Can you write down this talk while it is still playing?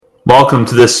Welcome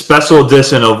to this special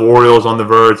edition of Orioles on the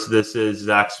Verge. This is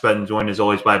Zach Spedden, joined as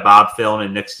always by Bob Phelan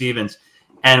and Nick Stevens.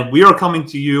 And we are coming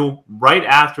to you right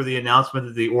after the announcement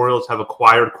that the Orioles have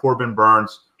acquired Corbin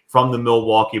Burnes from the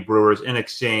Milwaukee Brewers in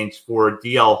exchange for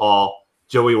DL Hall,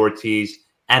 Joey Ortiz,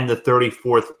 and the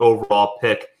 34th overall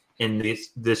pick in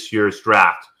this year's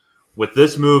draft. With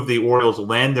this move, the Orioles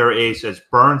land their ace as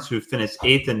Burnes, who finished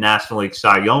 8th in National League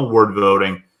Cy Young Award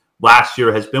voting last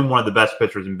year, has been one of the best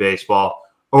pitchers in baseball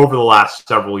over the last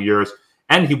several years,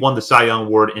 and he won the Cy Young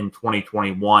Award in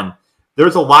 2021.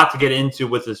 There's a lot to get into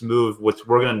with this move, which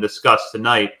we're going to discuss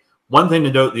tonight. One thing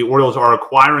to note, the Orioles are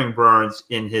acquiring Burnes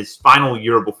in his final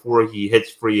year before he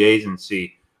hits free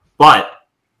agency, but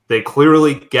they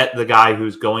clearly get the guy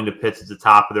who's going to pitch at the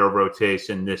top of their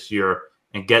rotation this year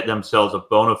and get themselves a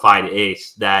bona fide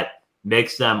ace that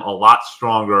makes them a lot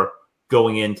stronger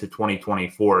going into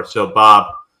 2024. So,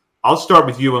 Bob, I'll start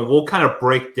with you, and we'll kind of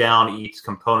break down each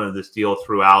component of this deal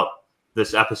throughout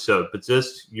this episode. But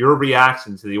just your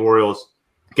reaction to the Orioles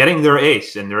getting their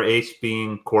ace, and their ace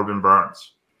being Corbin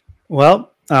Burnes.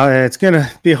 Well, it's going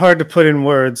to be hard to put in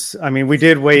words. I mean, we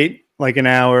did wait like an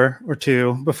hour or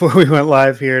two before we went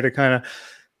live here to kind of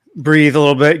breathe a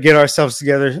little bit, get ourselves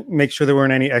together, make sure there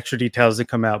weren't any extra details that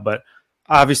come out. But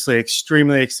obviously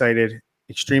extremely excited,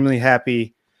 extremely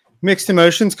happy. Mixed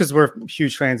emotions because we're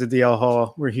huge fans of DL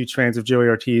Hall. We're huge fans of Joey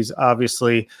Ortiz.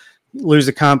 Obviously, lose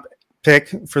a comp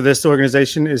pick for this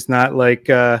organization is not like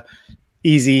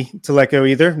easy to let go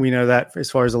either. We know that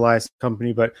as far as Elias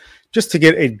Company, but just to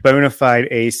get a bona fide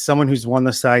ace, someone who's won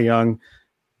the Cy Young,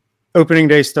 opening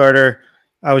day starter.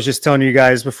 I was just telling you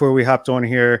guys before we hopped on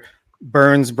here,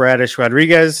 Burnes, Bradish,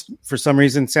 Rodriguez, for some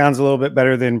reason sounds a little bit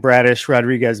better than Bradish,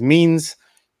 Rodriguez means.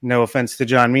 No offense to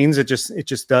John Means, it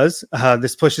just does.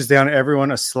 This pushes down everyone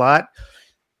a slot.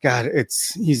 God,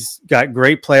 he's got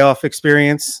great playoff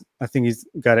experience. I think he's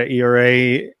got an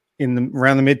ERA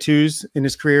around the mid twos in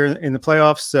his career in the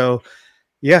playoffs. So,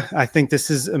 yeah, I think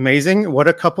this is amazing. What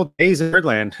a couple days in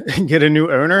Birdland, get a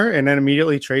new owner and then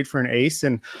immediately trade for an ace.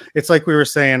 And it's like we were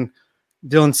saying,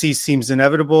 Dylan Cease seems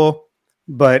inevitable,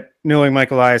 but knowing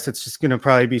Michael Elias, it's just going to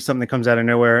probably be something that comes out of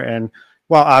nowhere. And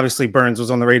while obviously Burnes was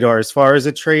on the radar as far as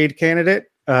a trade candidate,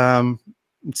 it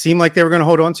seemed like they were going to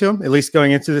hold on to him, at least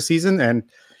going into the season. And,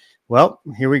 well,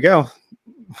 here we go.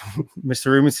 Mr.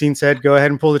 Rubenstein said, go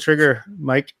ahead and pull the trigger,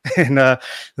 Mike, and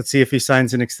let's see if he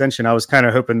signs an extension. I was kind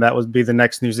of hoping that would be the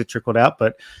next news that trickled out,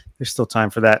 but there's still time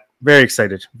for that. Very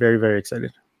excited. Very, very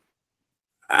excited.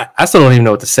 I still don't even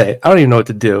know what to say. I don't even know what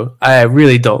to do. I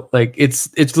really don't. Like,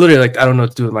 it's literally like I don't know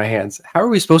what to do with my hands. How are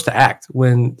we supposed to act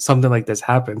when something like this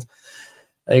happens?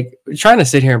 Like, we're trying to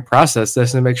sit here and process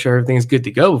this and make sure everything's good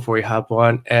to go before we hop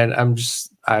on. And I'm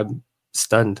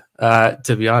stunned,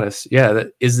 to be honest. Yeah.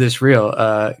 Is this real?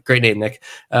 Great name, Nick.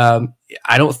 I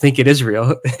don't think it is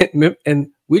real. And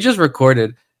we just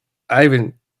recorded. I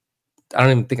don't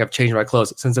even think I've changed my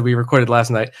clothes since we recorded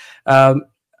last night. I'm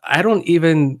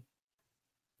trying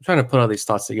to put all these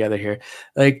thoughts together here.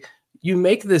 Like, you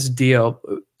make this deal.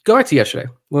 Go back to yesterday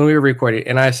when we were recording,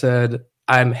 and I said,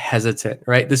 I'm hesitant,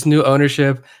 right? This new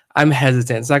ownership, I'm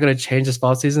hesitant. It's not going to change this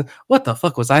fall season. What the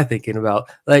fuck was I thinking about?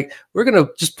 Like, we're going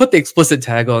to just put the explicit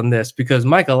tag on this because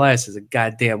Mike Elias is a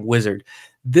goddamn wizard.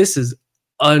 This is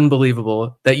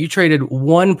unbelievable that you traded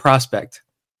one prospect.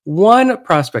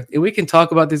 And we can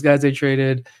talk about these guys they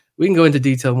traded. We can go into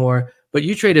detail more, but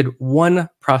you traded one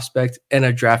prospect and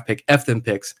a draft pick. F them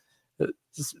picks.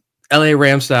 LA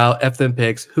Rams style, F them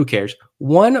picks. Who cares?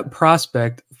 One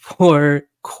prospect for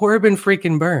Corbin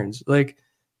freaking Burnes. Like,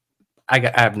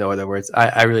 I have no other words.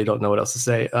 I really don't know what else to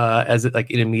say. As it,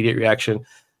 like, an immediate reaction.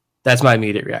 That's my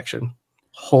immediate reaction.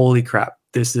 Holy crap.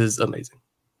 This is amazing.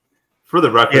 For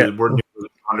the record, we're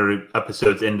 100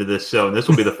 episodes into this show, and this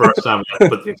will be the first time we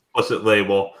put the explicit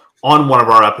label on one of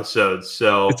our episodes.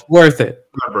 So it's worth it.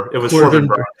 Remember, it was Corbin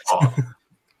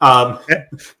Burnes.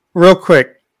 Real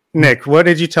quick, Nick, what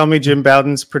did you tell me Jim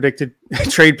Bowden's predicted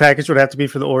trade package would have to be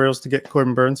for the Orioles to get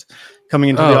Corbin Burnes coming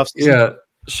into the offseason? Yeah.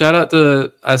 Shout out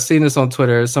to, I've seen this on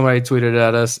Twitter. Somebody tweeted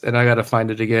at us, and I got to find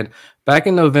it again. Back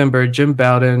in November, Jim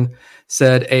Bowden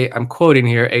said, I'm quoting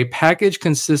here, a package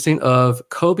consisting of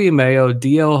Kobe Mayo,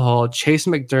 DL Hall, Chase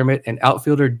McDermott, and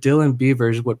outfielder Dylan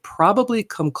Beavers would probably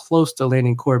come close to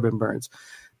landing Corbin Burnes.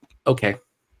 Okay,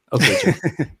 Jim.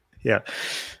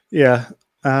 Yeah.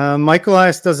 Michael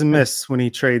Elias doesn't miss when he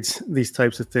trades these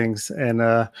types of things. And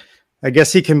I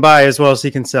guess he can buy as well as he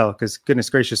can sell because, goodness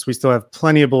gracious, we still have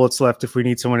plenty of bullets left if we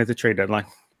need someone at the trade deadline.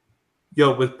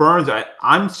 Yo, with Burnes,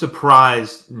 I'm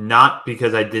surprised not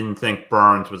because I didn't think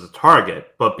Burnes was a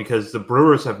target, but because the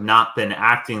Brewers have not been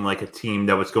acting like a team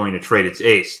that was going to trade its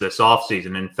ace this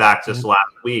offseason. In fact, just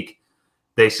last week,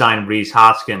 they signed Rhys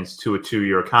Hoskins to a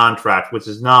 2-year contract, which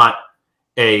is not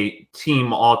a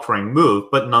team-altering move,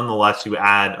 but nonetheless, you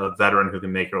add a veteran who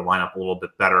can make your lineup a little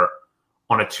bit better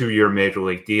on a 2-year major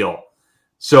league deal.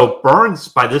 So Burns,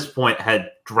 by this point,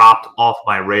 had dropped off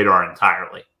my radar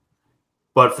entirely.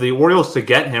 But for the Orioles to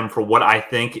get him for what I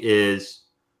think is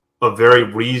a very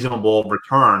reasonable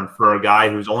return for a guy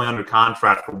who's only under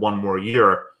contract for 1 more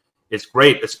year is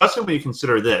great, especially when you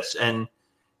consider this. And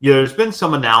there's been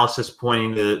some analysis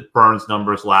pointing to Burns'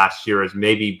 numbers last year as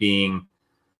maybe being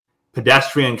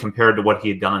pedestrian compared to what he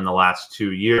had done in the last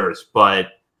 2 years.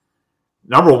 But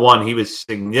number one, he was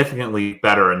significantly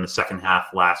better in the second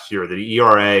half last year. The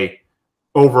ERA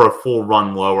over a full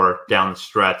run lower down the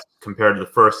stretch compared to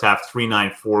the first half,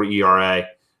 3.94 ERA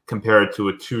compared to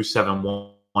a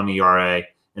 2.71 ERA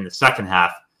in the second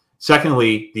half.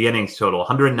 Secondly, the innings total,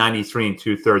 193 and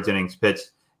 2/3 innings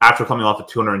pitched after coming off a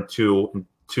 202 and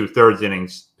 2/3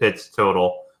 innings pitched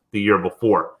total the year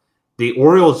before. The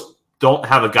Orioles don't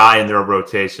have a guy in their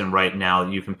rotation right now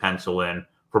that you can pencil in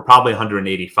for probably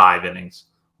 185 innings,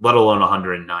 let alone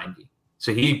 190.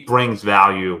 So he brings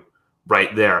value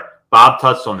right there. Bob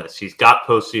touched on this. He's got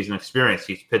postseason experience.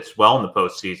 He's pitched well in the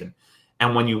postseason.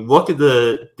 And when you look at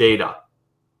the data,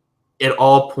 it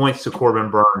all points to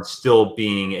Corbin Burns still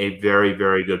being a very,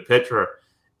 very good pitcher.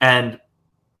 And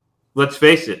let's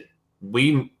face it,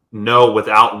 we know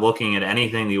without looking at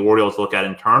anything the Orioles look at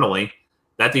internally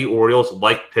that the Orioles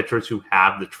like pitchers who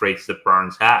have the traits that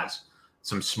Burns has.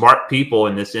 Some smart people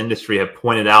in this industry have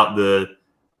pointed out the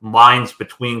lines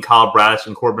between Kyle Bradish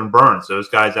and Corbin Burns. Those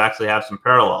guys actually have some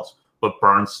parallels, but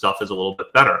Burns' stuff is a little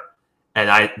bit better. And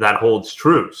that holds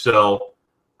true. So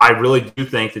I really do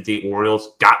think that the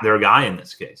Orioles got their guy in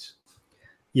this case.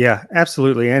 Yeah,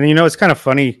 absolutely. And, it's kind of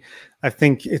funny. I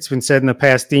think it's been said in the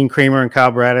past, Dean Kramer and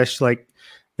Kyle Bradish, like,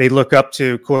 they look up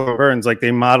to Corbin Burns, like they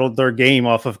modeled their game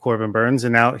off of Corbin Burns.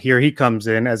 And now here he comes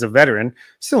in as a veteran,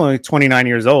 still only 29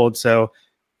 years old. So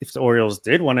if the Orioles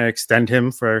did want to extend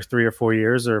him for 3 or 4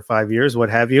 years or 5 years, what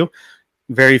have you,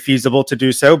 very feasible to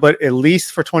do so. But at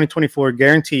least for 2024,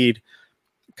 guaranteed,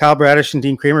 Kyle Bradish and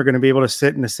Dean Kramer are going to be able to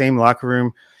sit in the same locker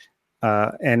room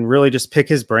and really just pick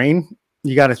his brain.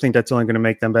 You got to think that's only going to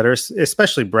make them better,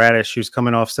 especially Bradish, who's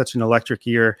coming off such an electric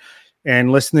year.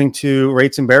 And listening to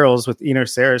Rates and Barrels with Eno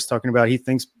Saris talking about he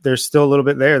thinks there's still a little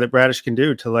bit there that Bradish can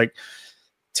do to like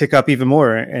tick up even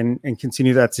more and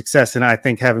continue that success. And I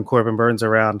think having Corbin Burns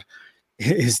around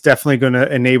is definitely going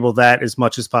to enable that as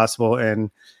much as possible.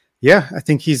 And yeah, I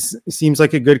think seems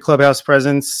like a good clubhouse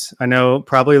presence. I know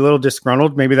probably a little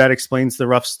disgruntled. Maybe that explains the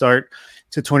rough start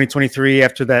to 2023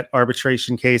 after that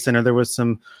arbitration case. I know there was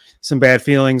some bad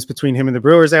feelings between him and the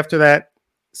Brewers after that.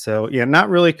 So yeah,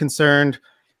 not really concerned.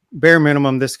 Bare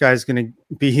minimum, this guy's going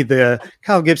to be the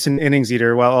Kyle Gibson innings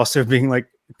eater while also being like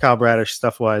Kyle Bradish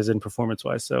stuff-wise and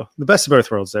performance-wise. So the best of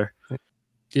both worlds there.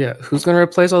 Yeah, who's going to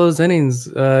replace all those innings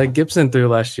Gibson threw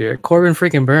last year? Corbin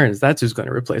freaking Burns. That's who's going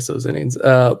to replace those innings.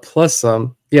 Plus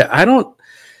some. Yeah,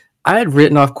 I had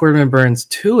written off Corbin Burns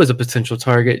too as a potential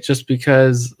target just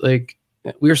because like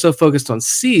we were so focused on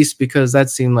Cease because that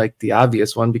seemed like the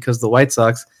obvious one because the White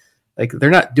Sox, like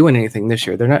they're not doing anything this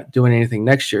year. They're not doing anything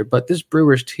next year. But this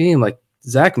Brewers team, like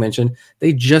Zach mentioned,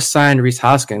 they just signed Rhys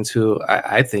Hoskins, who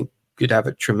I think could have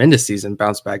a tremendous season,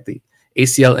 bounce back. The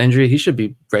ACL injury, he should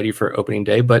be ready for opening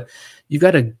day. But you've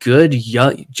got a good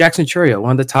young Jackson Churio,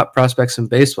 one of the top prospects in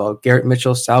baseball. Garrett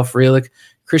Mitchell, Sal Frelick,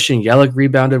 Christian Yelich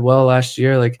rebounded well last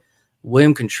year. Like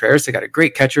William Contreras, they got a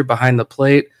great catcher behind the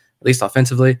plate, at least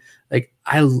offensively. Like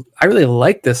I really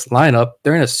like this lineup.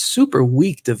 They're in a super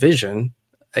weak division.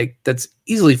 Like that's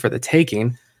easily for the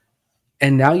taking,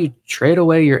 and now you trade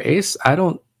away your ace. I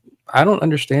don't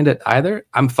understand it either.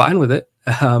 I'm fine with it,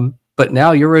 but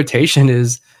now your rotation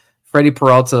is Freddie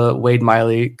Peralta, Wade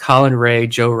Miley, Colin Ray,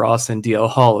 Joe Ross, and DL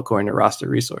Hall, according to Roster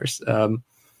Resource.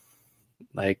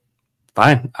 Like,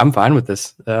 fine, I'm fine with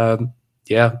this.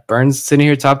 Yeah, Burns sitting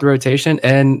here top of the rotation,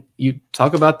 and you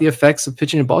talk about the effects of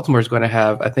pitching in Baltimore is going to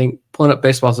have. I think pulling up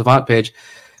Baseball Savant page.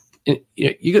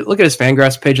 You could look at his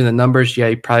Fangraphs page and the numbers. Yeah,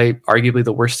 he probably arguably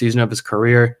the worst season of his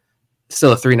career.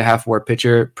 Still a 3.5 WAR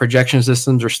pitcher. Projection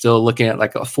systems are still looking at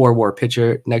like a 4 WAR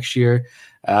pitcher next year.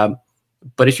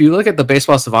 But if you look at the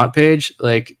Baseball Savant page,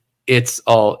 like it's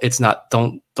not.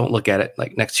 Don't look at it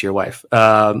like next to your wife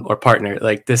or partner.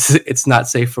 Like this, it's not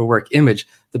safe for work image.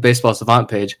 The Baseball Savant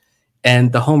page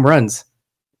and the home runs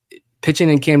pitching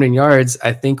in Camden Yards,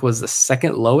 I think was the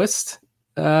second lowest.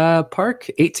 Park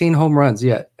 18 home runs.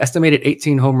 Yeah, estimated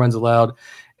 18 home runs allowed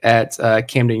at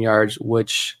Camden Yards,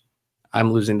 which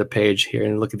I'm losing the page here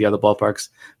and look at the other ballparks,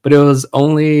 but it was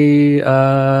only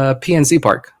PNC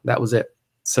Park. That was it.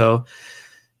 So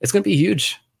It's going to be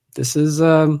huge. This is,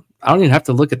 I don't even have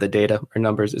to look at the data or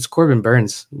numbers. It's Corbin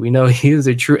Burns. We know he is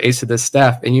a true ace of this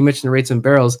staff. And you mentioned rates and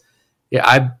barrels. Yeah,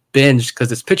 I binged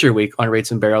because it's pitcher week on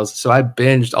rates and barrels. So I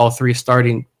binged all 3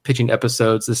 starting pitching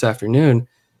episodes this afternoon.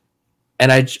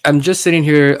 And I'm just sitting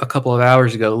here a couple of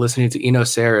hours ago listening to Eno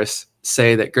Saris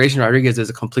say that Grayson Rodriguez is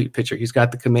a complete pitcher. He's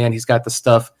got the command, he's got the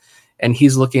stuff, and he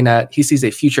sees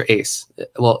a future ace.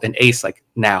 Well, an ace like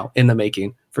now in the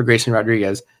making for Grayson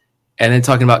Rodriguez. And then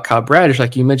talking about Kyle Bradish,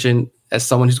 like you mentioned, as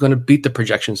someone who's going to beat the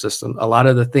projection system. A lot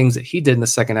of the things that he did in the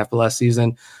second half of last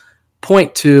season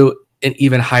point to an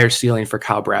even higher ceiling for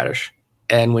Kyle Bradish.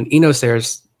 And when Eno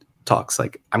Saris talks,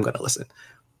 like, I'm going to listen.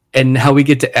 And now we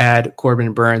get to add Corbin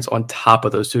and Burns on top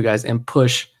of those 2 guys and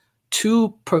push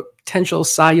 2 potential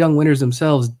Cy Young winners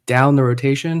themselves down the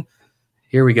rotation.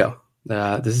 Here we go.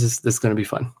 This is going to be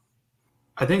fun.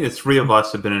 I think the 3 of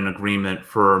us have been in agreement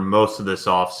for most of this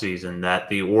offseason that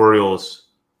the Orioles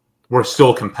were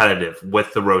still competitive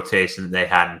with the rotation that they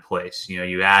had in place. You know,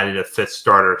 you added a 5th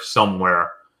starter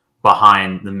somewhere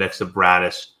behind the mix of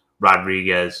Bradish,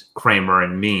 Rodriguez, Kramer,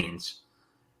 and Means.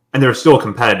 And they're still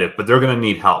competitive, but they're going to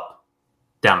need help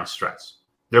down the stretch.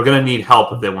 They're going to need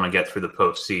help if they want to get through the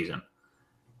postseason.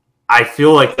 I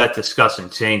feel like that discussion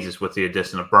changes with the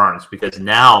addition of Burns because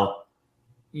now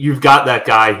you've got that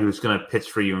guy who's going to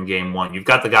pitch for you in game 1. You've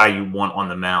got the guy you want on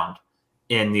the mound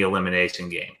in the elimination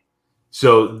game.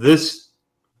 So this,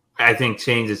 I think,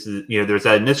 changes. You know, there's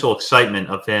that initial excitement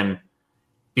of him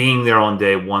being there on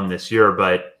day 1 this year,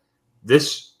 but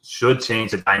this should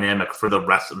change the dynamic for the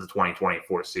rest of the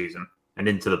 2024 season and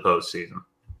into the postseason.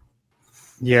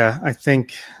 Yeah, I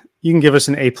think you can give us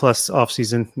an A+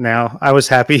 offseason now. I was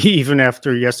happy even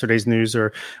after yesterday's news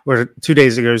or 2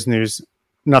 days ago's news.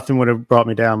 Nothing would have brought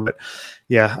me down. But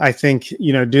yeah, I think,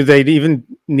 do they even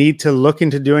need to look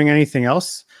into doing anything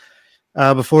else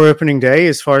before opening day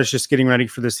as far as just getting ready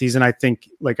for the season? I think,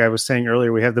 like I was saying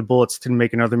earlier, we have the bullets to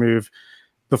make another move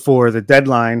before the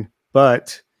deadline.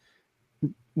 But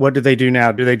what do they do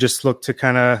now? Do they just look to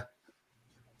kind of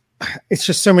 – it's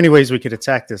just so many ways we could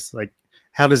attack this. Like,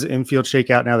 how does the infield shake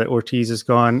out now that Ortiz is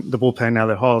gone, the bullpen now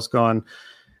that Hall is gone?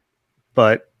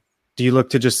 But do you look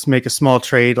to just make a small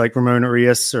trade like Ramon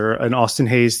Arias or an Austin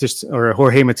Hayes or a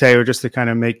Jorge Mateo just to kind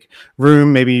of make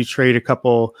room? Maybe you trade a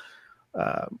couple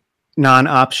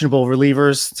non-optionable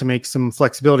relievers to make some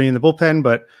flexibility in the bullpen.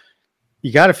 But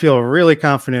you got to feel really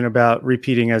confident about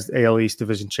repeating as AL East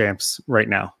division champs right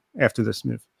now after this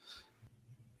move.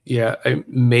 Yeah,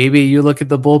 maybe you look at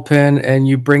the bullpen and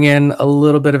you bring in a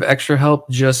little bit of extra help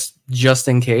just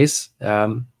in case. I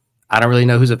don't really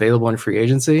know who's available in free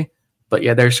agency, but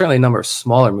yeah, there's certainly a number of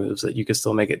smaller moves that you could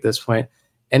still make at this point.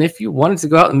 And if you wanted to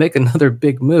go out and make another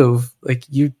big move, like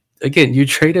you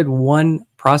traded 1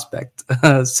 prospect,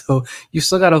 so you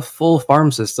still got a full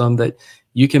farm system that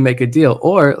you can make a deal,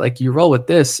 or like you roll with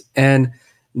this. And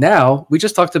now we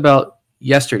just talked about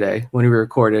yesterday when we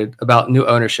recorded about new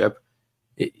ownership.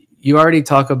 You already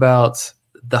talk about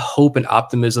the hope and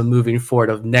optimism moving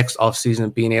forward of next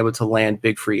offseason being able to land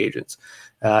big free agents.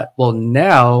 Well,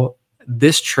 now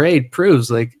this trade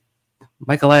proves like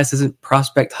Mike Elias isn't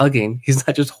prospect hugging. He's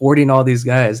not just hoarding all these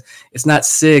guys. It's not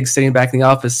Sig sitting back in the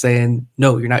office saying,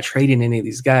 no, you're not trading any of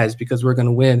these guys because we're going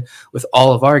to win with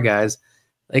all of our guys.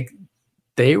 Like,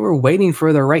 they were waiting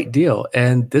for the right deal,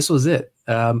 and this was it.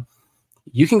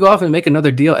 You can go off and make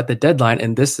another deal at the deadline,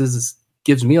 and this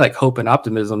gives me like hope and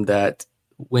optimism that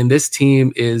when this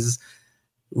team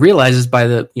realizes by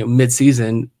the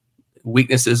mid-season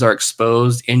weaknesses are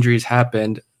exposed, injuries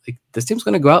happened, like this team's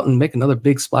going to go out and make another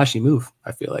big splashy move.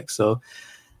 I feel like so.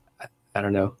 I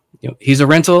don't know. He's a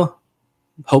rental,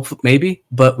 hope maybe,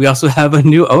 but we also have a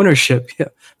new ownership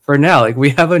for now. Like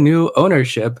we have a new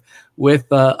ownership with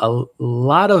a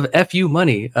lot of FU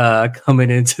money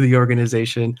coming into the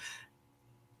organization.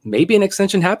 Maybe an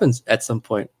extension happens at some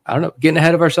point. I don't know, getting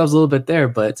ahead of ourselves a little bit there,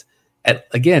 but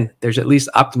again, there's at least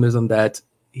optimism that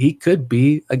he could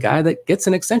be a guy that gets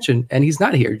an extension and he's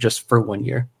not here just for 1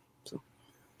 year. So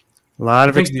a lot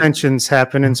of extensions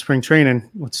happen in spring training.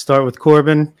 Let's start with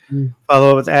Corbin,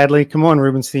 follow up with Adley. Come on,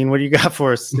 Rubenstein, what do you got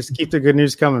for us? Just keep the good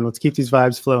news coming. Let's keep these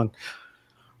vibes flowing.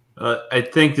 I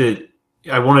think that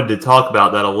I wanted to talk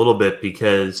about that a little bit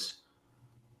because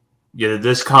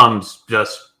this comes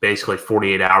just basically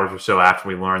 48 hours or so after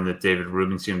we learned that David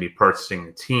Ruben's going to be purchasing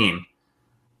the team.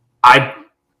 I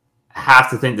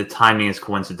have to think the timing is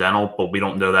coincidental, but we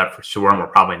don't know that for sure, and we're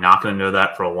probably not going to know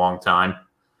that for a long time.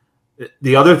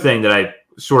 The other thing that I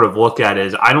sort of look at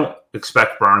is I don't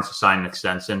expect Burns to sign an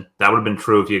extension. That would have been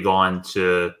true if he had gone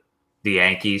to the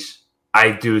Yankees.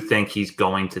 I do think he's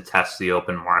going to test the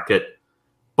open market,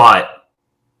 but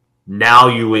now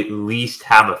you at least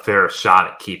have a fair shot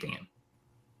at keeping him.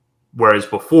 Whereas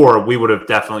before, we would have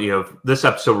definitely, this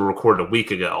episode we recorded a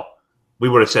week ago, we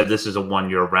would have said this is a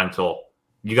 1-year rental.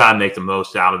 You got to make the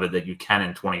most out of it that you can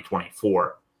in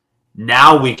 2024.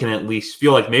 Now we can at least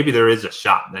feel like maybe there is a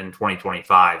shot that in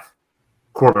 2025,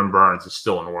 Corbin Burnes is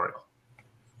still an Oriole.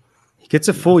 He gets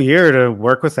a full year to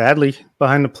work with Adley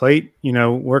behind the plate,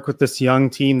 work with this young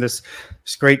team, this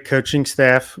great coaching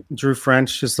staff. Drew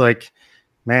French is like,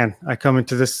 man, I come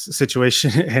into this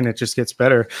situation and it just gets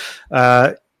better.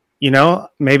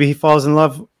 Maybe he falls in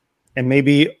love, and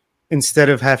maybe instead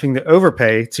of having to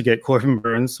overpay to get Corbin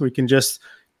Burnes, we can just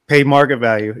pay market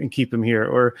value and keep him here.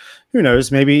 Or who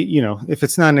knows, maybe, if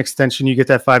it's not an extension, you get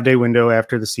that 5-day window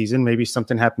after the season, maybe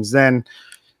something happens then.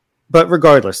 But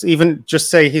regardless, even just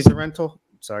say he's a rental.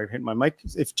 Sorry, I hit my mic.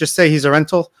 If just say he's a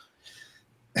rental,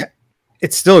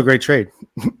 it's still a great trade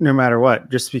no matter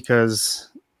what, just because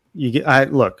I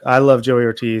love Joey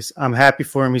Ortiz. I'm happy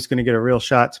for him. He's going to get a real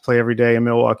shot to play every day in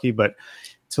Milwaukee, but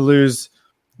to lose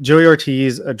Joey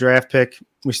Ortiz, a draft pick,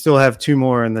 we still have 2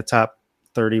 more in the top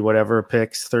 30, whatever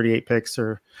picks, 38 picks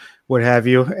or what have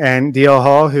you. And DL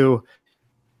Hall, who,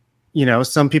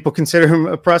 some people consider him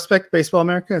a prospect, Baseball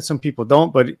America, and some people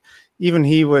don't, but even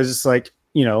he was like,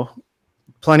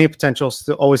 plenty of potential,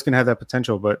 still always going to have that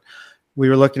potential. But we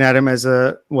were looking at him as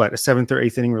a 7th or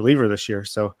 8th inning reliever this year.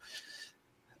 So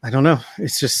I don't know.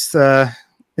 It's just,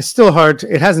 it's still hard.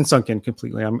 It hasn't sunk in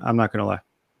completely. I'm not going to lie.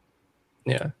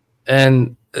 Yeah.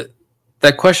 And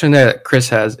that question that Chris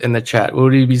has in the chat,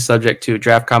 would he be subject to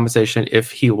draft compensation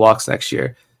if he walks next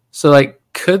year? So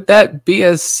could that be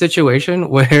a situation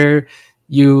where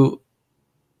you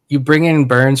bring in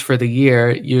Burnes for the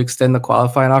year, you extend the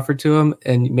qualifying offer to him,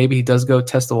 and maybe he does go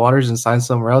test the waters and sign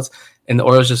somewhere else, and the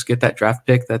Orioles just get that draft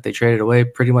pick that they traded away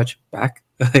pretty much back?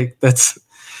 It's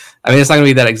not going to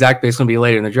be that exact, but it's going to be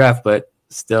later in the draft, but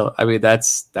still,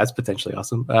 that's potentially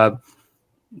awesome.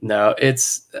 No,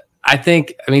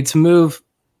 to move,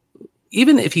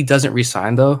 even if he doesn't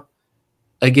resign though,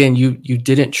 again, you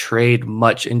didn't trade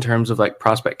much in terms of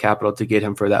prospect capital to get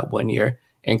him for that 1 year.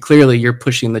 And clearly you're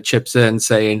pushing the chips in,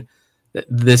 saying that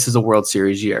this is a World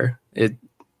Series year. It's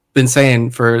been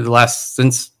saying for the last,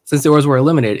 since the Orioles were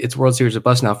eliminated, it's World Series or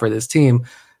bust now for this team.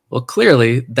 Well,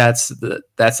 clearly that's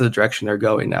the direction they're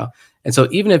going now. And so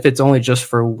even if it's only just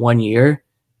for 1 year,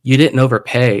 you didn't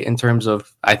overpay in terms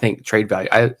of, I think, trade value.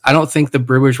 I don't think the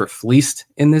Brewers were fleeced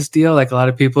in this deal like a lot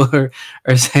of people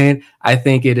are saying. I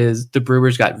think it is the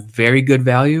Brewers got very good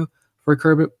value for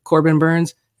Corbin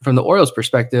Burnes. From the Orioles'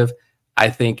 perspective, I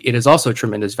think it is also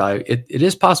tremendous value. It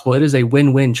is possible. It is a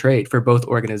win-win trade for both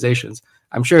organizations.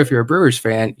 I'm sure if you're a Brewers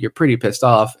fan, you're pretty pissed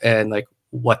off and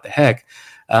what the heck?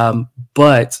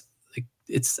 But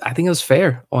I think it was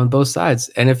fair on both sides.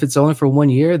 And if it's only for 1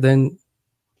 year, then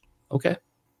okay.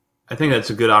 I think that's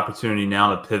a good opportunity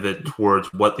now to pivot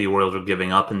towards what the Orioles are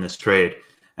giving up in this trade.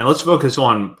 And let's focus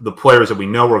on the players that we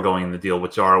know are going in the deal,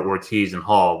 which are Ortiz and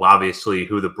Hall. Obviously,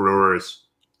 who the Brewers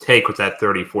take with that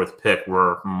 34th pick,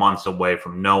 we're months away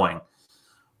from knowing.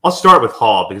 I'll start with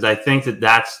Hall because I think that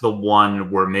that's the one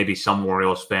where maybe some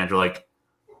Orioles fans are like,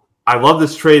 I love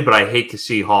this trade, but I hate to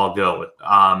see Hall go.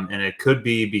 And it could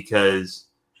be because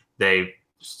they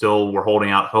still were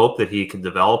holding out hope that he could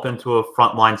develop into a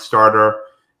frontline starter.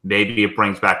 Maybe it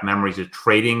brings back memories of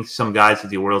trading some guys that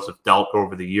the Orioles have dealt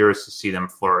over the years to see them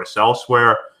flourish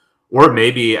elsewhere. Or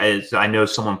maybe, as I know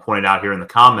someone pointed out here in the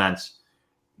comments,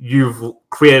 you've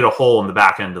created a hole in the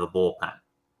back end of the bullpen.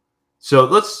 So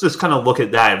let's just kind of look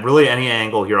at that. Really, any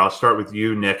angle here. I'll start with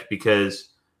you, Nick, because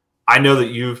I know that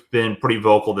you've been pretty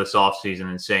vocal this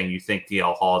offseason in saying you think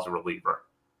DL Hall is a reliever.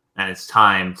 And it's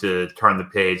time to turn the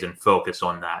page and focus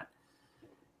on that.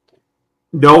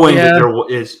 Knowing that there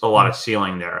is a lot of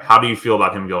ceiling there, how do you feel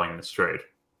about him going in this trade?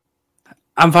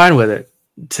 I'm fine with it,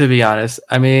 to be honest.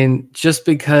 Just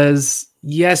because,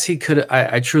 yes, he could.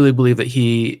 I truly believe that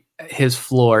his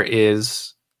floor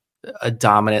is a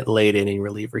dominant late inning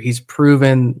reliever. He's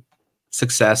proven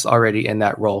success already in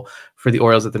that role for the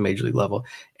Orioles at the major league level.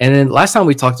 And then last time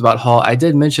we talked about Hall, I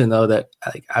did mention though that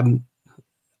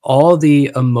all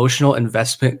the emotional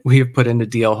investment we have put into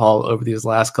DL Hall over these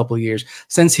last couple of years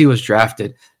since he was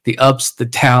drafted, the ups, the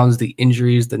downs, the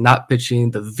injuries, the not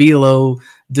pitching, the velo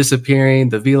disappearing,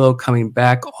 the velo coming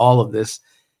back, all of this,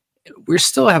 we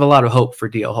still have a lot of hope for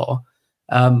DL Hall.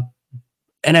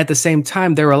 And at the same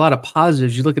time, there were a lot of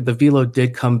positives. You look at the velo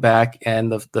did come back,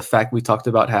 and the fact we talked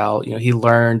about how he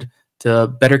learned to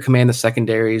better command the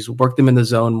secondaries, work them in the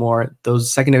zone more.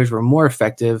 Those secondaries were more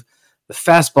effective. The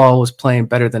fastball was playing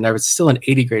better than ever. It's still an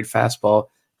 80 grade fastball.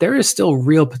 There is still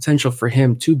real potential for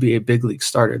him to be a big league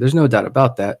starter. There's no doubt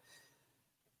about that.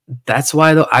 that's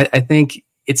why, though, I think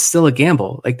it's still a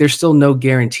gamble. Like, there's still no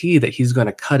guarantee that he's going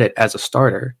to cut it as a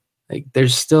starter. Like,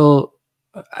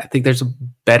 I think there's a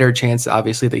better chance,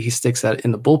 obviously, that he sticks that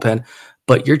in the bullpen.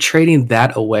 But you're trading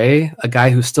that away, a guy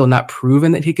who's still not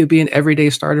proven that he could be an everyday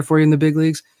starter for you in the big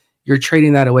leagues. You're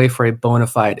trading that away for a bona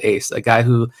fide ace, a guy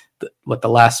who, the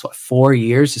last 4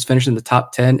 years has finished in the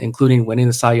top 10, including winning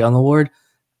the Cy Young Award.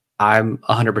 I'm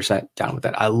 100% down with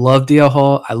that. I love DL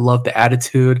Hall. I love the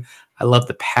attitude. I love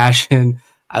the passion.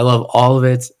 I love all of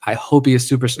it. I hope he is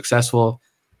super successful,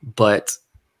 but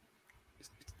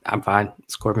I'm fine.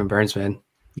 It's Corbin Burns, man.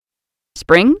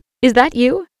 Spring? Is that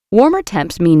you? Warmer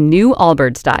temps mean new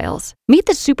Allbirds styles. Meet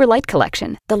the Super Light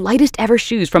Collection, the lightest ever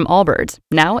shoes from Allbirds,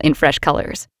 now in fresh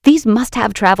colors. These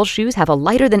must-have travel shoes have a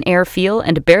lighter-than-air feel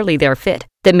and barely-there fit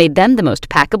that made them the most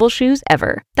packable shoes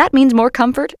ever. That means more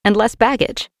comfort and less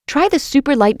baggage. Try the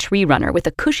Super Light Tree Runner with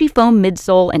a cushy foam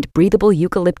midsole and breathable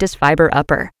eucalyptus fiber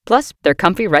upper. Plus, they're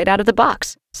comfy right out of the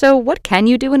box. So what can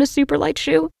you do in a super light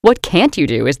shoe? What can't you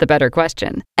do is the better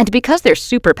question. And because they're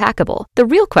super packable, the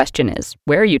real question is,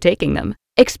 where are you taking them?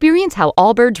 Experience how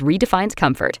Allbirds redefines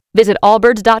comfort. Visit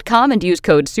allbirds.com and use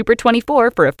code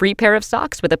SUPER24 for a free pair of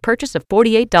socks with a purchase of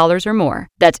 $48 or more.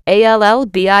 That's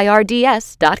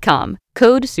ALLBIRDS.com.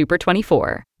 Code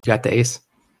SUPER24. You got the ace?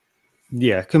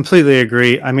 Yeah, completely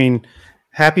agree. I mean,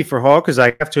 happy for Hall because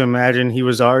I have to imagine he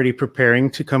was already preparing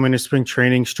to come into spring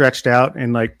training stretched out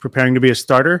and like preparing to be a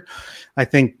starter. I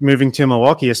think moving to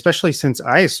Milwaukee, especially since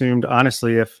I assumed,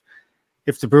 honestly, if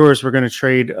the Brewers were going to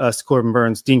trade us Corbin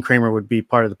Burns, Dean Kramer would be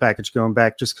part of the package going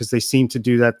back just because they seem to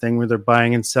do that thing where they're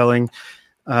buying and selling,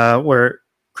 where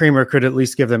Kramer could at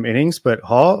least give them innings. But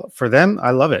Hall, for them,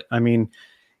 I love it. I mean,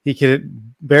 he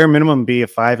could bare minimum be a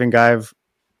 5-and-5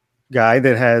 guy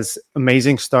that has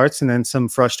amazing starts and then some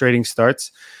frustrating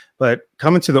starts. But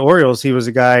coming to the Orioles, he was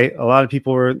a guy, a lot of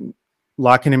people were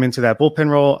locking him into that bullpen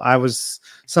role.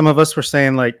 Some of us were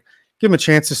saying, like, give him a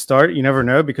chance to start. You never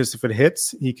know, because if it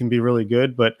hits, he can be really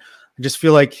good. But I just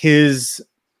feel like his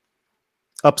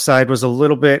upside was a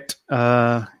little bit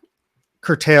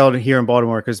curtailed here in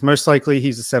Baltimore because most likely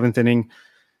he's a 7th inning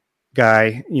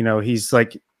guy. You know, he's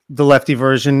like the lefty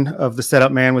version of the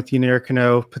setup man with Yunier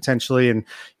Cano potentially. And,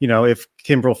 you know, if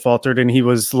Kimbrel faltered and he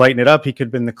was lighting it up, he could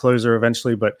have been the closer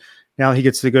eventually. But now he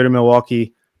gets to go to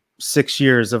Milwaukee, 6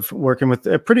 years of working with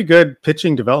a pretty good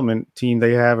pitching development team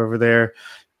they have over there,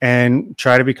 and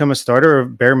try to become a starter, or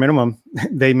bare minimum.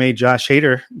 They made Josh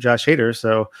Hader,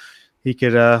 so he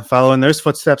could follow in those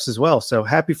footsteps as well. So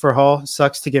happy for Hall.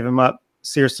 Sucks to give him up.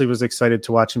 Seriously was excited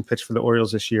to watch him pitch for the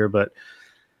Orioles this year, but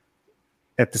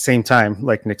at the same time,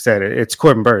 like Nick said, it's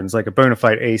Corbin Burns, like a bona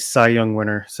fide ace, Cy Young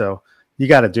winner. So you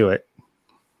got to do it.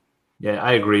 Yeah,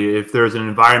 I agree. If there's an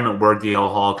environment where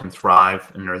DL Hall can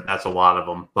thrive, and that's a lot of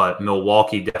them, but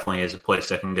Milwaukee definitely is a place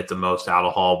that can get the most out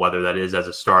of Hall, whether that is as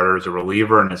a starter, as a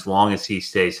reliever, and as long as he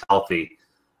stays healthy,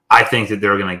 I think that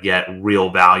they're going to get real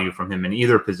value from him in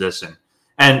either position.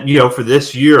 And, you know, for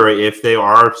this year, if they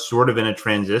are sort of in a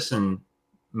transition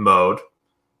mode,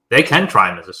 they can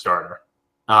try him as a starter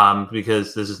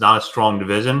because this is not a strong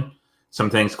division. Some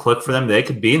things click for them. They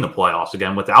could be in the playoffs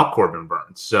again without Corbin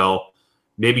Burns. So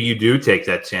maybe you do take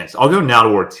that chance. I'll go now to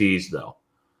Ortiz, though,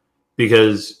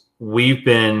 because we've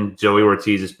been Joey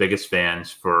Ortiz's biggest fans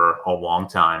for a long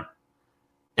time.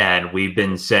 And we've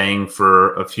been saying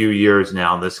for a few years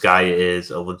now, this guy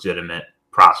is a legitimate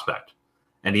prospect.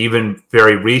 And even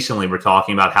very recently, we're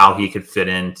talking about how he could fit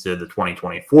into the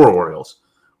 2024 Orioles.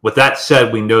 With that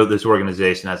said, we know this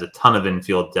organization has a ton of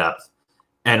infield depth,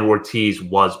 and Ortiz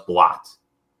was blocked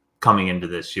coming into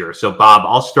this year. So, Bob,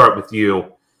 I'll start with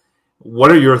you.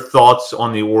 What are your thoughts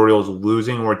on the Orioles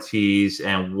losing Ortiz,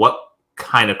 and what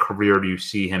kind of career do you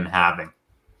see him having?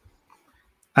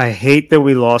 I hate that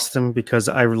we lost him because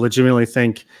I legitimately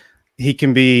think he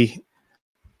can be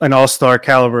an all-star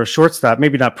caliber shortstop.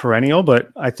 Maybe not perennial, but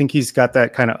I think he's got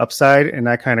that kind of upside and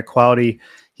that kind of quality.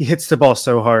 He hits the ball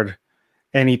so hard,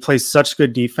 and he plays such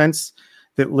good defense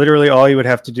that literally all he would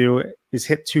have to do is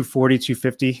hit 240,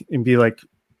 250 and be like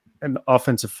an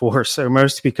offensive force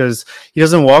almost, because he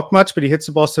doesn't walk much, but he hits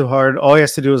the ball so hard. All he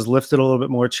has to do is lift it a little bit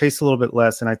more, chase a little bit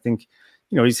less. And I think,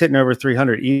 you know, he's hitting over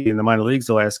 300 in the minor leagues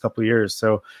the last couple of years.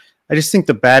 So I just think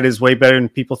the bat is way better than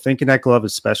people think, and that glove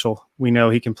is special. We know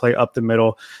he can play up the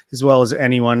middle as well as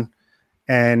anyone.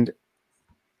 And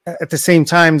at the same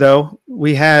time, though,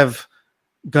 we have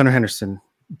Gunnar Henderson,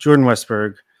 Jordan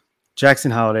Westberg, Jackson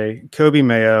Holliday, Kobe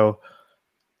Mayo,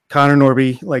 Connor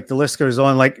Norby, like the list goes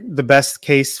on. Like the best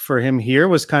case for him here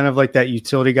was kind of like that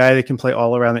utility guy that can play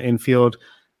all around the infield.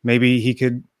 Maybe he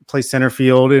could play center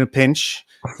field in a pinch.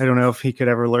 I don't know if he could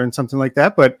ever learn something like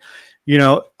that, but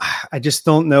I just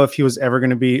don't know if he was ever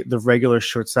going to be the regular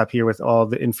shortstop here with all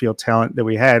the infield talent that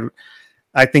we had.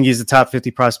 I think he's the top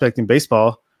 50 prospect in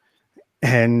baseball,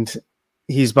 and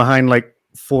he's behind like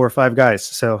 4 or 5 guys.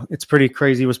 So it's pretty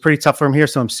crazy. It was pretty tough for him here.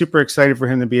 So I'm super excited for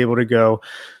him to be able to go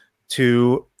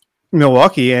to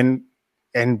Milwaukee and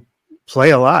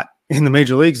play a lot in the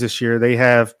major leagues this year. They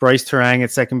have Bryce Terang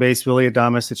at second base, Willy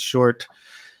Adames at short.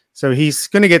 So he's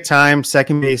going to get time,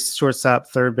 second base, shortstop,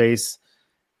 third base.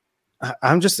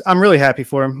 I'm really happy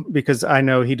for him because I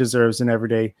know he deserves an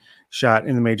everyday shot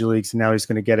in the major leagues, and now he's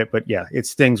going to get it. But yeah, it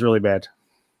stings really bad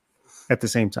at the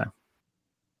same time.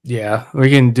 Yeah,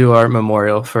 we can do our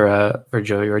memorial for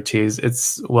Joey Ortiz.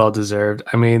 It's well deserved.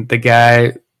 I mean, the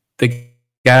guy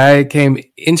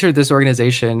entered this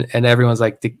organization, and everyone's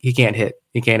like, he can't hit.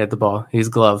 He can't hit the ball. He's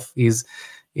glove. Is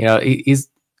he going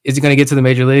to get to the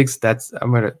major leagues? I'm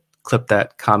going to clip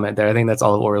that comment there. I think that's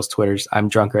all of Orioles Twitters. I'm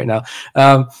drunk right now.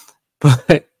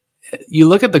 But you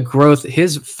look at the growth,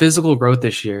 his physical growth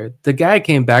this year. The guy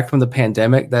came back from the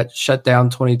pandemic that shut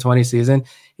down 2020 season.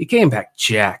 He came back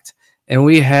jacked. And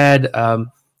we had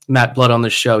Matt Blood on the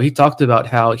show. He talked about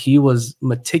how he was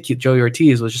meticulous. Joey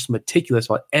Ortiz was just meticulous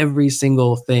about every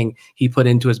single thing he put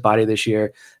into his body this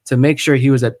year to make sure he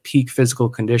was at peak physical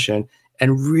condition,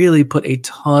 and really put a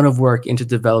ton of work into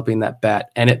developing that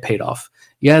bat, and it paid off.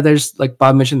 Yeah, there's, like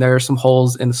Bob mentioned, there are some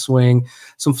holes in the swing,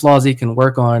 some flaws he can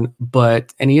work on,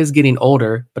 and he is getting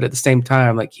older, but at the same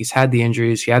time, like, he's had the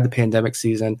injuries, he had the pandemic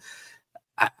season.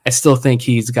 I still think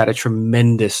he's got a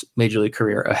tremendous major league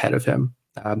career ahead of him.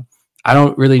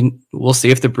 We'll see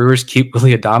if the Brewers keep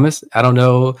Willy Adames. I don't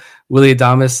know Willy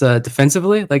Adames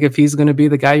defensively, like if he's going to be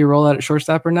the guy you roll out at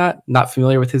shortstop or not. Not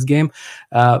familiar with his game.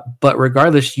 But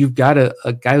regardless, you've got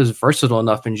a guy who's versatile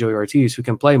enough in Joey Ortiz who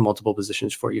can play multiple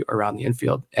positions for you around the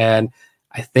infield. And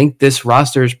I think this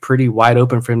roster is pretty wide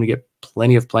open for him to get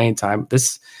plenty of playing time.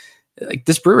 This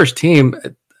Brewers team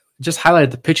just highlighted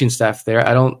the pitching staff there.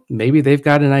 Maybe they've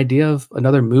got an idea of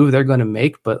another move they're going to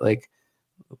make, but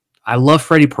I love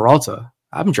Freddie Peralta.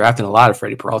 I'm drafting a lot of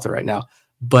Freddie Peralta right now,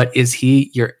 but is he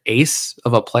your ace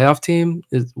of a playoff team?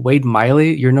 Is Wade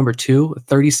Miley your number 2?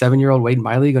 37-year-old Wade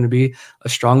Miley going to be a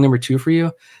strong number 2 for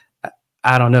you?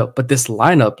 I don't know, but this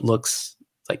lineup looks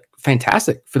like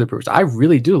fantastic for the Brewers. I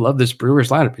really do love this Brewers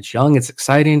lineup. It's young, it's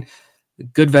exciting,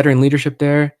 good veteran leadership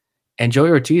there. And Joey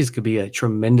Ortiz could be a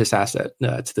tremendous asset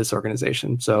to this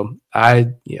organization. So I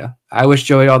wish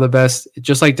Joey all the best.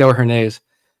 Just like Dale Hernandez,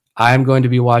 I'm going to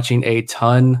be watching a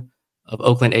ton of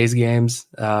Oakland A's games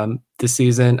this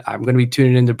season. I'm going to be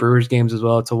tuning into Brewers games as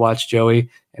well to watch Joey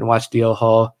and watch DL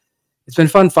Hall. It's been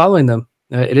fun following them.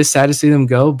 It is sad to see them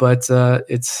go, but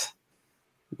it's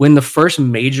when the first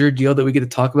major deal that we get to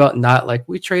talk about, not like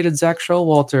we traded Zach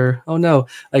Showalter. Oh no,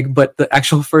 but the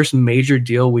actual first major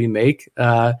deal we make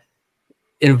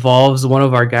involves one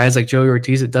of our guys like Joey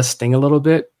Ortiz. It does sting a little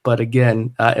bit, but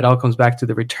again, it all comes back to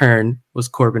the return was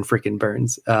Corbin freaking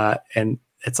Burns, and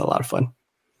it's a lot of fun.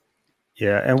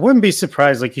 Yeah, and wouldn't be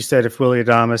surprised, like you said, if Willy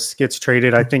Adames gets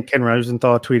traded. I think Ken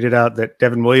Rosenthal tweeted out that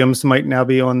Devin Williams might now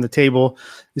be on the table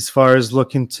as far as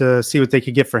looking to see what they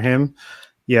could get for him.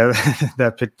 Yeah,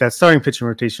 that starting pitching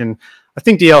rotation. I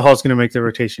think DL Hall is going to make the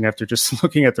rotation after just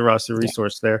looking at the roster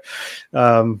resource there.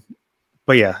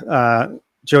 But yeah,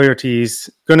 Joey Ortiz,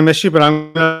 going to miss you, but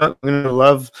I'm going to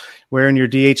love wearing your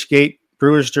DH Gate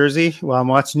Brewers jersey while I'm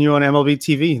watching you on MLB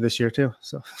TV this year too.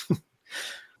 So,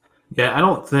 yeah, I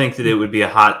don't think that it would be a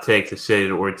hot take to say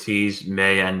that Ortiz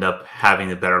may end up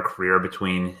having a better career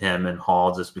between him and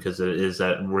Hall, just because it is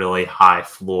that really high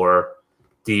floor,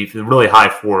 really high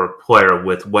floor player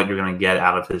with what you're going to get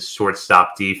out of his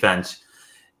shortstop defense.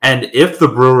 And if the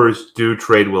Brewers do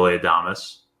trade Willy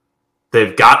Adames,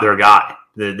 they've got their guy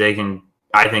that they can,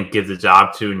 I think, give the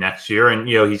job to next year. And,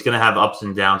 he's going to have ups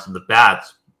and downs in the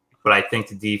bats, but I think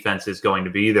the defense is going to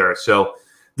be there. So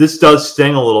this does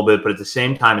sting a little bit, but at the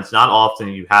same time, it's not often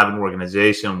you have an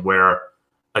organization where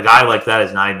a guy like that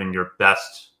is not even your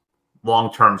best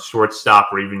long-term shortstop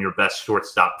or even your best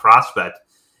shortstop prospect.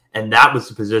 And that was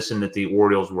the position that the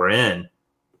Orioles were in.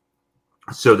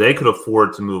 So they could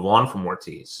afford to move on from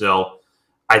Ortiz. So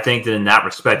I think that in that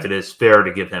respect, it is fair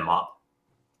to give him up.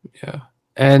 Yeah.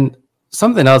 And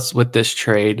something else with this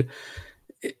trade,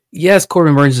 yes,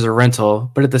 Corbin Burns is a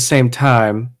rental, but at the same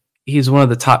time, he's one of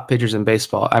the top pitchers in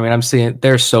baseball. I mean, I'm seeing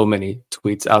there's so many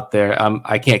tweets out there.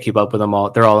 I can't keep up with them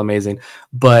all. They're all amazing.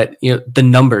 But, the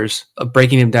numbers of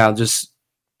breaking him down, just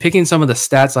picking some of the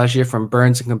stats last year from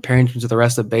Burns and comparing him to the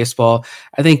rest of baseball.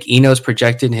 I think Eno's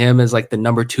projected him as like the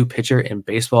number 2 pitcher in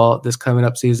baseball this coming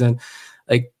up season.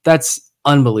 Like, that's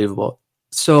unbelievable.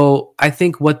 So I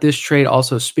think what this trade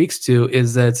also speaks to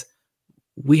is that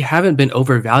we haven't been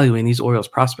overvaluing these Orioles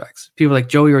prospects. People like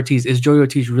Joey Ortiz. Is Joey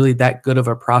Ortiz really that good of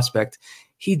a prospect?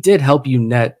 He did help you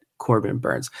net Corbin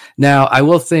Burns. Now,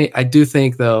 I do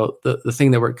think though, the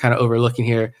thing that we're kind of overlooking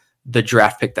here, the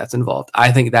draft pick that's involved.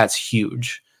 I think that's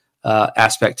huge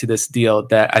aspect to this deal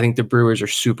that I think the Brewers are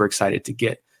super excited to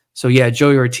get. So yeah,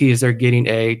 Joey Ortiz, they're getting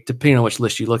depending on which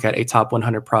list you look at, a top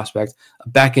 100 prospect,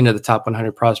 back into the top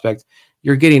 100 prospect.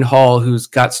 You're getting Hall, who's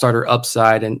got starter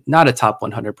upside and not a top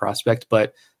 100 prospect,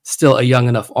 but still a young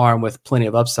enough arm with plenty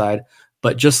of upside.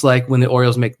 But just like when the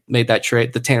Orioles made that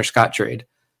trade, the Tanner Scott trade,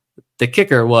 the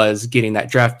kicker was getting that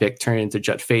draft pick turned into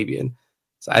Jett Fabian.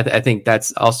 So I think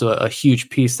that's also a huge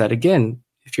piece that, again,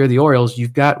 if you're the Orioles,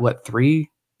 you've got what, 3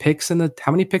 picks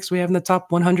how many picks we have in the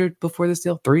top 100 before this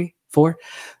deal? 3, 4?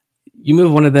 You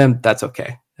move one of them, that's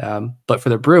okay. But for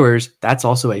the Brewers, that's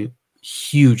also a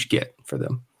huge get for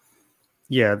them.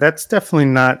 Yeah, that's definitely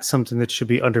not something that should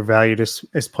be undervalued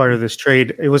as part of this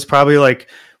trade. It was probably like,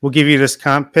 we'll give you this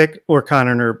comp pick or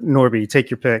Connor Norby,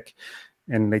 take your pick.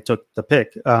 And they took the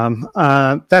pick.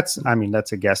 That's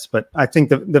a guess, but I think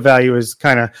the value is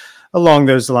kind of along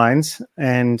those lines.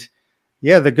 And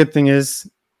yeah, the good thing is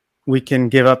we can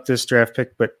give up this draft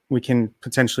pick, but we can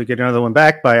potentially get another one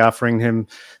back by offering him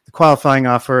the qualifying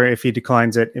offer if he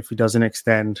declines it, if he doesn't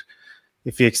extend.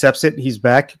 If he accepts it, he's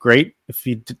back. Great. If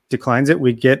he declines it,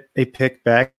 we get a pick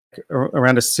back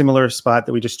around a similar spot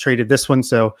that we just traded this one.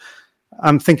 So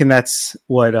I'm thinking that's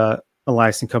what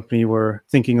Elias and company were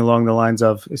thinking along the lines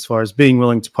of as far as being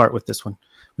willing to part with this one.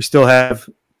 We still have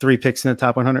 3 picks in the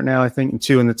top 100 now, I think, and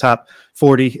 2 in the top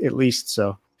 40 at least.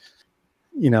 So,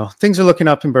 things are looking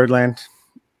up in Birdland.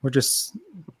 We just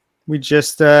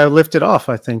lifted off,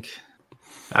 I think.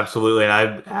 Absolutely. And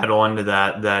I'd add on to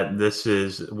that this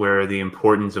is where the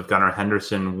importance of Gunnar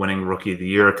Henderson winning Rookie of the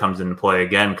Year comes into play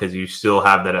again, because you still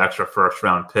have that extra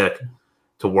first-round pick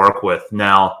to work with.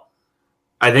 Now,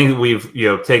 I think we've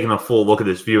taken a full look at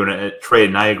this view and trade,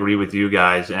 and I agree with you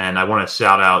guys. And I want to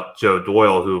shout out Joe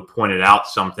Doyle, who pointed out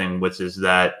something, which is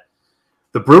that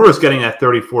the Brewers getting that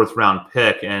 34th round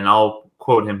pick, and I'll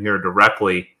quote him here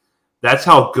directly, that's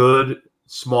how good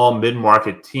small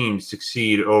mid-market teams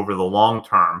succeed over the long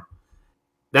term.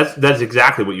 That's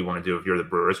exactly what you want to do if you're the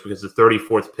Brewers, because the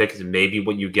 34th pick is maybe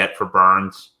what you get for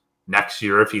Burns next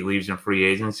year if he leaves in free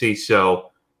agency.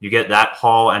 So you get that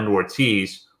Hall and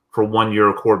Ortiz for 1 year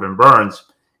of Corbin Burns.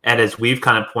 And as we've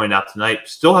kind of pointed out tonight,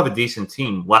 still have a decent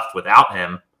team left without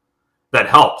him. That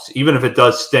helps, even if it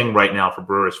does sting right now for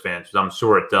Brewers fans, because I'm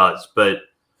sure it does. But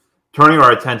turning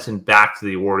our attention back to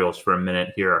the Orioles for a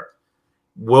minute here,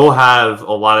 we'll have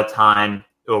a lot of time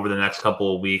over the next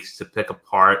couple of weeks to pick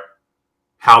apart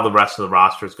how the rest of the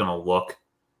roster is going to look.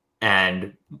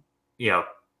 And,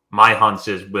 my hunch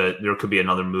is that there could be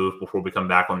another move before we come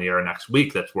back on the air next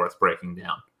week that's worth breaking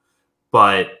down.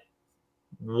 But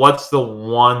what's the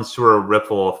one sort of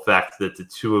ripple effect that the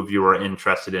two of you are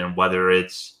interested in, whether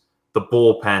it's the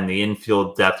bullpen, the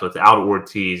infield depth without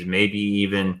Ortiz, maybe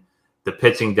even the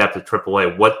pitching depth at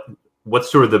AAA?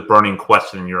 What's sort of the burning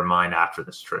question in your mind after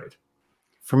this trade?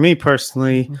 For me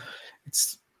personally,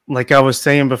 it's like I was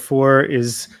saying before,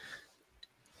 is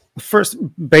first,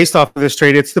 based off of this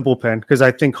trade, it's the bullpen, because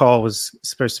I think Hall was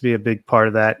supposed to be a big part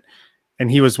of that.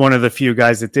 And he was one of the few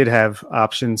guys that did have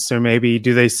options. So maybe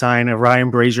do they sign a Ryan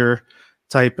Brazier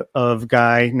type of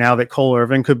guy now that Cole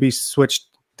Irvin could be switched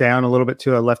down a little bit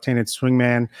to a left-handed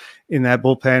swingman in that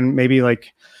bullpen? Maybe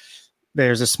like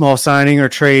there's a small signing or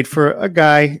trade for a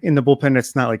guy in the bullpen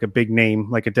that's not like a big name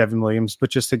like a Devin Williams, but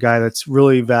just a guy that's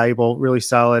really valuable, really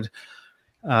solid.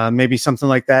 Maybe something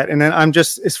like that. And then I'm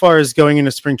just, as far as going into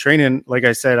spring training, like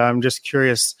I said, I'm just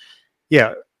curious.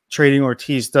 Yeah, trading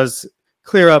Ortiz does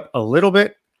clear up a little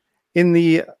bit in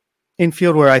the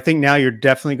infield, where I think now you're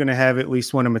definitely going to have at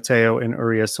least one of Mateo and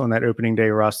Urias on that opening day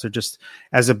roster. Just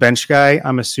as a bench guy,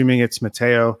 I'm assuming it's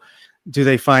Mateo. Do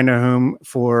they find a home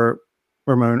for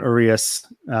Ramon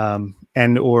Urias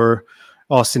and or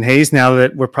Austin Hayes now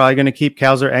that we're probably going to keep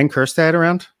Kowser and Kjerstad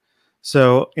around?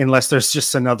 So unless there's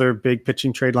just another big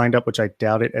pitching trade lined up, which I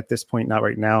doubt it at this point, not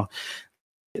right now,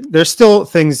 there's still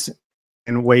things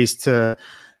and ways to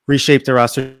reshape the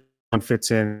roster and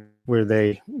fits in where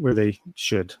they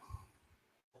should.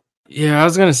 Yeah, I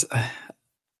was gonna say,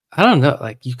 I don't know.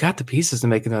 Like, you got the pieces to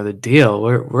make another deal.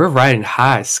 We're riding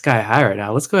sky high right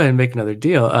now. Let's go ahead and make another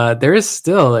deal. There is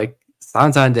still like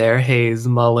Santander, Hayes,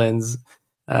 Mullins,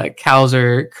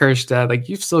 Kowser, Kjerstad. Like,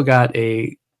 you've still got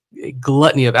a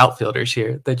gluttony of outfielders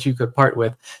here that you could part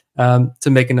with to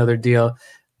make another deal.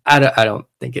 I don't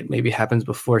think it maybe happens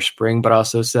before spring, but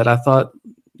also said I thought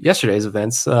yesterday's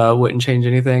events wouldn't change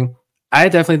anything. I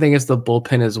definitely think it's the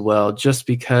bullpen as well, just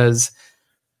because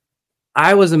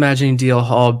I was imagining DL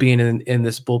Hall being in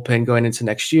this bullpen going into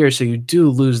next year, so you do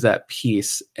lose that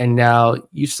piece. And now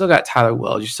you still got Tyler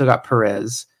Wells, you still got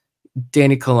Perez,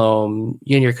 Danny Colomb,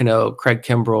 Yennier Cano, Craig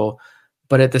Kimbrell.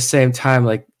 But at the same time,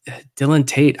 like Dylan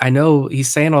Tate, I know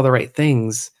he's saying all the right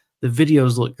things. The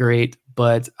videos look great,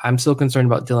 but I'm still concerned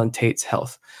about Dylan Tate's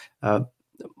health.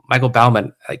 Michael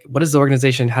Baumann, like what is the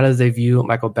organization? How does they view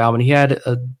Michael Baumann? He had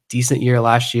a decent year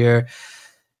last year.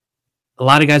 A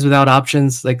lot of guys without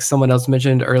options, like someone else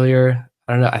mentioned earlier.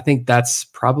 I don't know. I think that's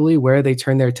probably where they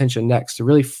turn their attention next, to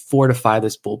really fortify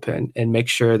this bullpen and make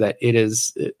sure that it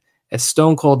is as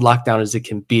stone cold lockdown as it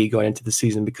can be going into the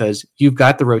season, because you've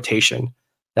got the rotation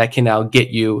that can now get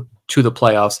you to the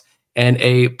playoffs, and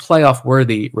a playoff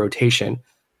worthy rotation.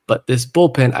 But this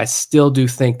bullpen, I still do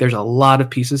think there's a lot of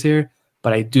pieces here,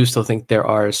 but I do still think there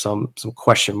are some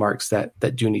question marks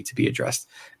that do need to be addressed.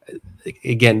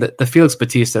 Again, the Felix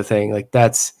Bautista thing, like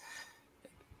that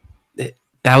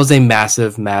was a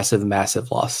massive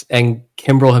loss. And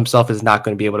Kimbrell himself is not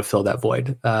going to be able to fill that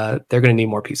void. They're going to need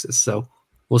more pieces. So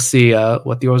we'll see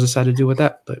what the Orioles decide to do with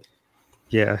that. But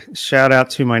yeah, shout out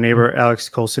to my neighbor, Alex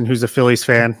Colson, who's a Phillies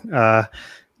fan.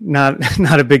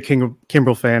 Not a big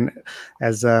Kimbrell fan,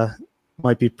 as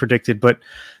might be predicted. But,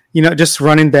 just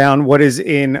running down what is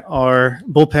in our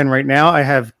bullpen right now, I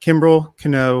have Kimbrell,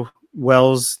 Cano,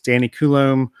 Wells, Danny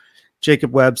Coulomb,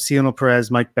 Jacob Webb, Cionel Perez,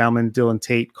 Mike Baumann, Dylan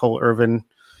Tate, Cole Irvin.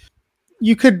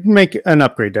 You could make an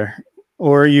upgrade there,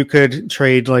 or you could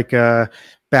trade like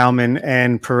Baumann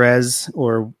and Perez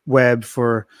or Webb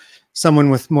for someone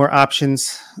with more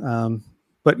options.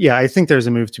 But yeah, I think there's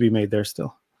a move to be made there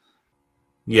still.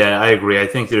 Yeah, I agree. I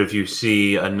think that if you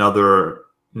see another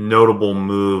notable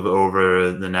move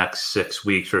over the next 6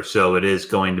 weeks or so, it is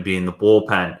going to be in the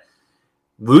bullpen.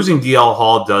 Losing DL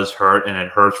Hall does hurt, and it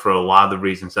hurts for a lot of the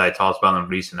reasons that I talked about in a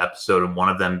recent episode, and one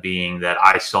of them being that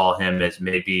I saw him as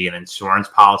maybe an insurance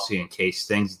policy in case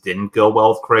things didn't go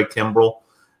well with Craig Kimbrell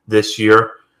this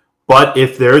year. But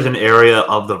if there's an area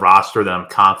of the roster that I'm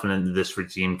confident that this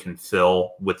regime can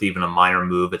fill with even a minor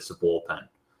move, it's the bullpen.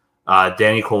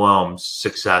 Danny Colomb's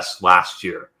success last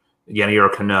year,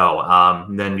 Yennier Cano.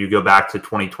 Then you go back to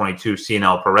 2022,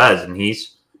 Cionel Perez, and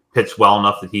he's pitched well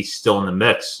enough that he's still in the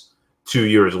mix 2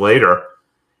 years later.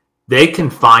 They can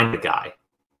find a guy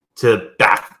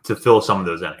to fill some of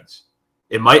those innings.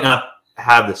 It might not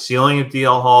have the ceiling of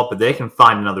DL Hall, but they can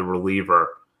find another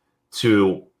reliever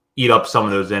to eat up some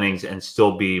of those innings and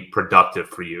still be productive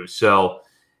for you. So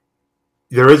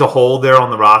there is a hole there on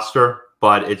the roster,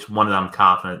 but it's one that I'm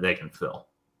confident they can fill.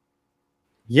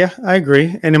 Yeah, I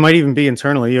agree. And it might even be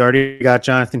internally. You already got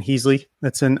Jonathan Heasley.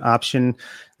 That's an option.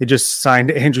 They just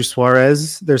signed Andrew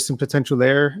Suarez. There's some potential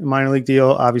there. A minor league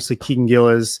deal. Obviously, Keegan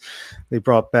Gillis. They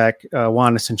brought back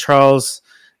Juan Charles.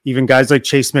 Even guys like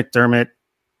Chase McDermott,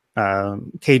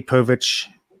 Cade Povich,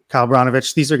 Kyle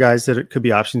Bronovich. These are guys that could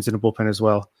be options in a bullpen as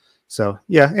well. So,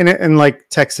 yeah. And like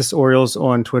Texas Orioles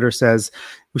on Twitter says,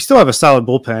 we still have a solid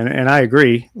bullpen. And I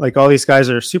agree. Like, all these guys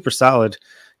are super solid.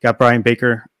 Got Brian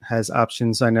Baker has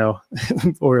options. I know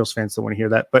Orioles fans don't want to hear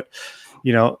that, but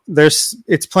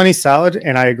it's plenty solid.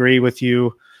 And I agree with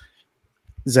you,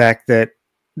 Zach, that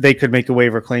they could make a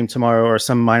waiver claim tomorrow or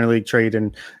some minor league trade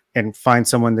and find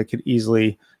someone that could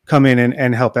easily come in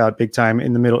and help out big time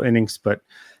in the middle innings. But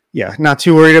yeah, not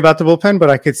too worried about the bullpen, but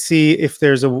I could see if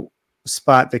there's a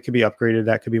spot that could be upgraded,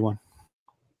 that could be one.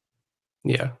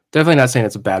 Yeah, definitely not saying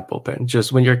it's a bad bullpen.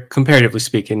 Just when you're comparatively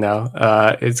speaking now,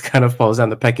 it's kind of falls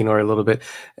down the pecking order a little bit.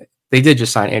 They did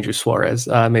just sign Andrew Suarez.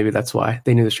 Maybe that's why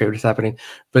they knew this trade was happening.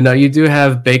 But no, you do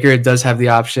have Baker does have the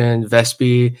option.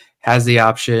 Vespi has the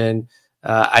option.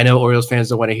 I know Orioles fans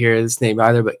don't want to hear this name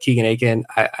either, but Keegan Aiken,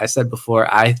 I said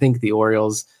before, I think the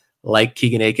Orioles like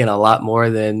Keegan Aiken a lot more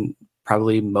than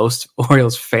probably most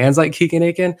Orioles fans like Keegan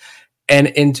Aiken. And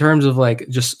in terms of like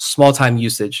just small time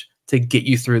usage to get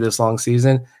you through this long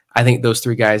season, I think those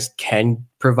three guys can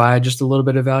provide just a little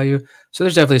bit of value. So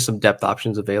there's definitely some depth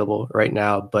options available right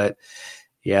now. But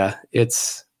yeah,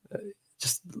 it's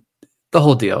just the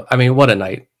whole deal. I mean, what a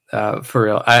night for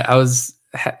real. I was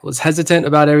hesitant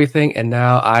about everything, and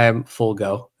now I am full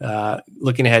go.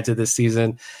 Looking ahead to this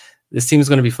season, this team is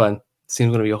going to be fun. This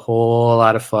team's going to be a whole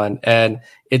lot of fun. And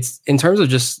it's in terms of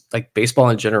just like baseball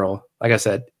in general, like I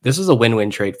said, this is a win-win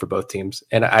trade for both teams.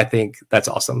 And I think that's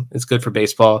awesome. It's good for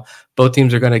baseball. Both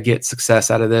teams are going to get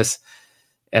success out of this.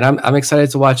 And I'm excited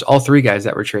to watch all three guys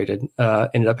that were traded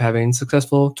ended up having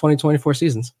successful 2024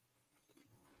 seasons.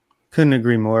 Couldn't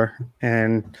agree more.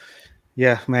 And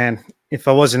yeah, man, if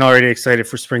I wasn't already excited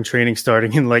for spring training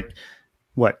starting in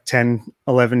 10,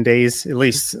 11 days, at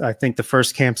least I think the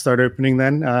first camp start opening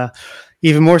then,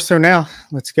 even more so now.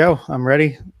 Let's go. I'm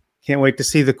ready. Can't wait to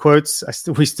see the quotes.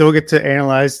 We still get to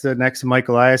analyze the next Mike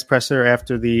Elias presser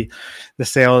after the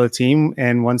sale of the team.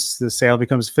 And once the sale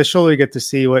becomes official, we get to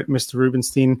see what Mr.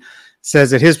 Rubenstein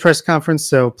says at his press conference.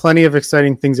 So plenty of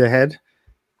exciting things ahead.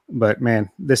 But, man,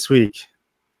 this week,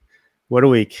 what a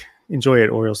week. Enjoy it,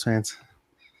 Orioles fans.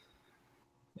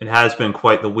 It has been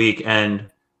quite the week. And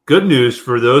good news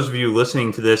for those of you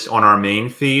listening to this on our main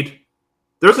feed.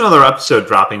 There's another episode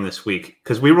dropping this week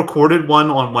because we recorded one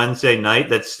on Wednesday night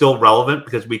that's still relevant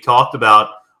because we talked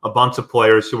about a bunch of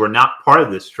players who were not part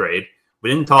of this trade. We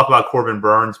didn't talk about Corbin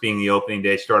Burns being the opening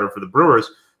day starter for the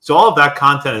Brewers. So all of that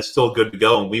content is still good to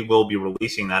go, and we will be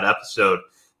releasing that episode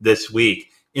this week.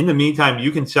 In the meantime,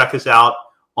 you can check us out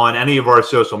on any of our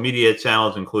social media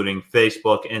channels, including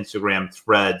Facebook, Instagram,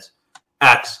 Threads,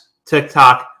 X,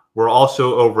 TikTok. We're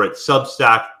also over at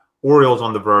Substack,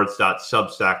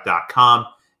 OriolesOnTheVerge.substack.com,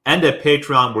 and at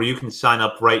Patreon, where you can sign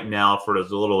up right now for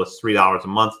as little as $3 a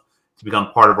month to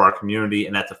become part of our community,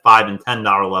 and at the $5 and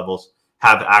 $10 levels,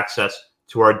 have access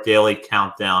to our daily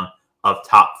countdown of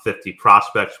top 50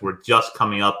 prospects. We're just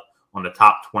coming up on the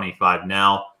top 25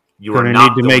 now. You are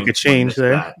not need to make a change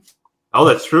there. That. Oh,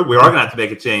 that's true. We are going to have to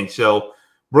make a change. So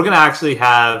we're going to actually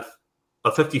have a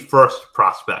 51st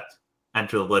prospect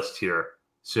enter the list here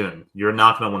soon. You're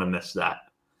not going to want to miss that.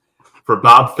 For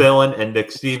Bob Phelan and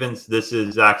Nick Stevens, this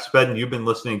is Zach Spedden. You've been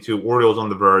listening to Orioles on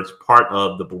the Verge, part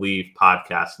of the Believe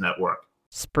Podcast Network.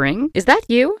 Spring? Is that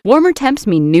you? Warmer temps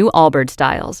mean new Allbirds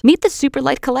styles. Meet the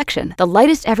Superlight Collection, the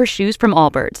lightest ever shoes from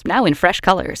Allbirds, now in fresh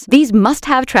colors. These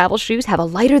must-have travel shoes have a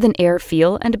lighter-than-air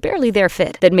feel and barely their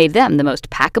fit that made them the most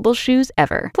packable shoes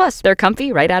ever. Plus, they're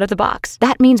comfy right out of the box.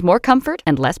 That means more comfort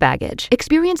and less baggage.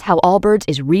 Experience how Allbirds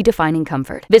is redefining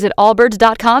comfort. Visit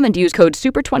allbirds.com and use code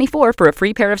SUPER24 for a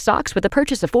free pair of socks with a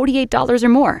purchase of $48 or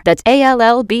more. That's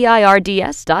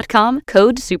ALLBIRDS.com,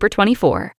 code SUPER24.